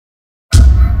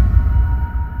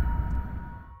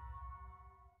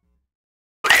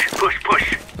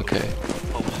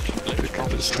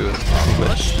Let's do it.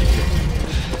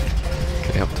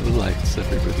 Okay, up to the lights,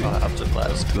 everybody. Alright, up to the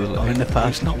lights. To the lights. I'm in the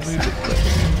It's not moving.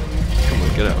 Come on,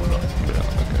 get out. Get out.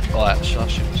 Okay. Alright, shall I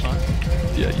shoot the sign?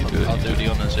 Yeah, you do it. I'll do the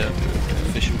honours, yeah. You do it.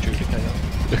 Official adjudicator.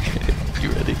 Okay, you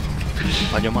ready?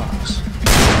 On your marks.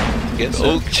 Get set.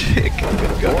 Oh, chick.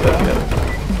 Go.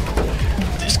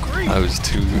 Discreet. I was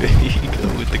too eager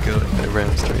with the gun. I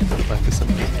ran straight to the back of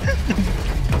something.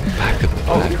 Back of the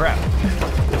Oh back. crap.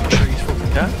 Trees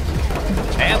falling down.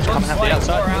 And Coming looks out the like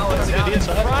outside. WarOwl is Coming out out the in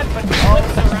inside. front, but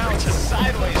flips around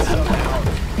sideways somehow.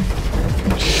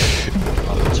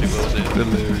 Oh, two wheels in.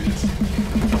 Hilarious.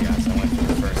 Yes, I went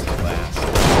from first to last.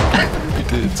 We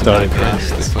did. Sorry, They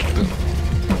guys. fucked up.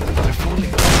 They're falling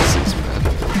pieces, man.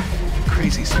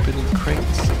 Crazy spinning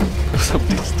crates.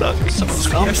 Somebody's stuck. Someone's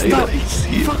I'm stuck.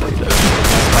 See you later.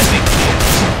 My big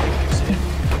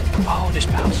oh, this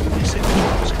power's missing.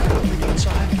 What's going on the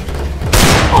inside?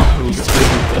 Oh, it's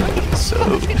really bad. So.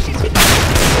 Oh,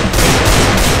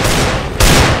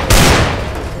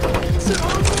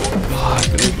 I'm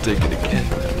gonna take it again.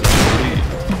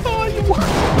 Oh, you won.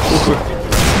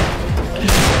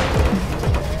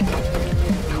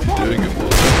 Doing it more.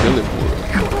 Kill it more.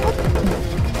 Come on.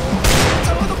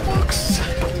 Throw the books.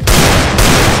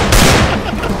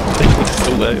 Just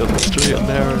away on the straight and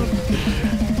narrow.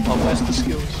 Oh, where's the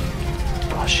skills?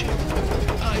 Oh, shit.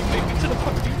 Oh, you made me to the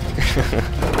party.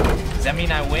 Does that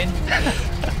mean I win? Definitely.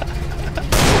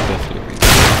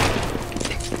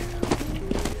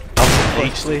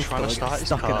 He's still trying to start his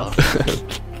car.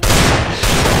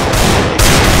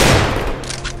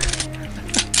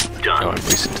 Oh, I'm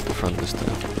racing to the front this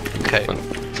time. Okay.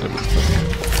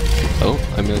 Oh,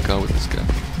 I'm in a car with this guy.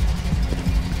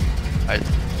 Right.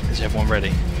 Is everyone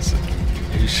ready?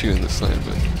 He's shooting the sign,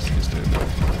 but he's doing that.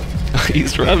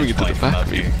 He's ramming into the back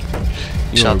of me.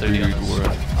 You're Shall a do the rude honours.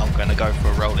 warrior. I'm gonna go for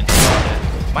a rolling start here.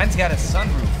 Mine's got a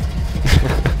sunroof.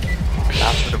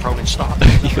 After the rolling start.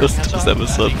 Yours does have a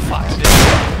sun. Fuck it.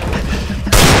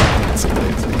 It's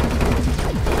amazing.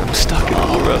 I'm stuck in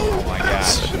Aura. Oh my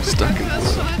gosh. I'm stuck in Aura.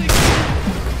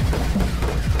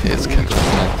 Okay, it's catch up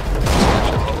time.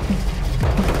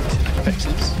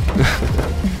 Fixes.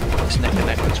 It's neck and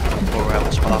neck between WarOwl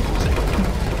and Sparkles.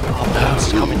 Oh no,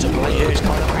 it's coming to play here. It's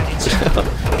kind of ready to.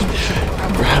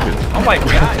 Grab it. Oh my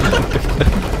god.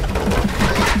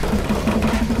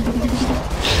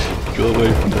 Go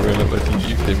away from the ramp. I think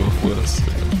you came off worse.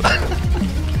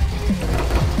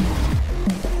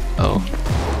 Oh.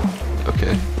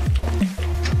 Okay.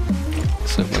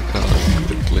 So my car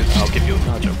glitched. I'll give you a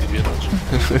nudge. I'll give you a nudge.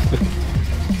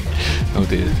 Oh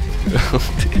dear. Oh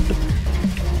dear.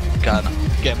 Go on,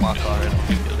 get my car in. I'll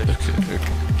give you a lift. Okay.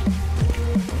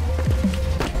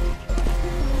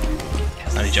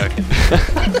 Only joking.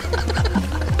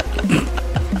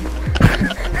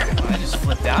 I just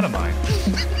flipped out of mine.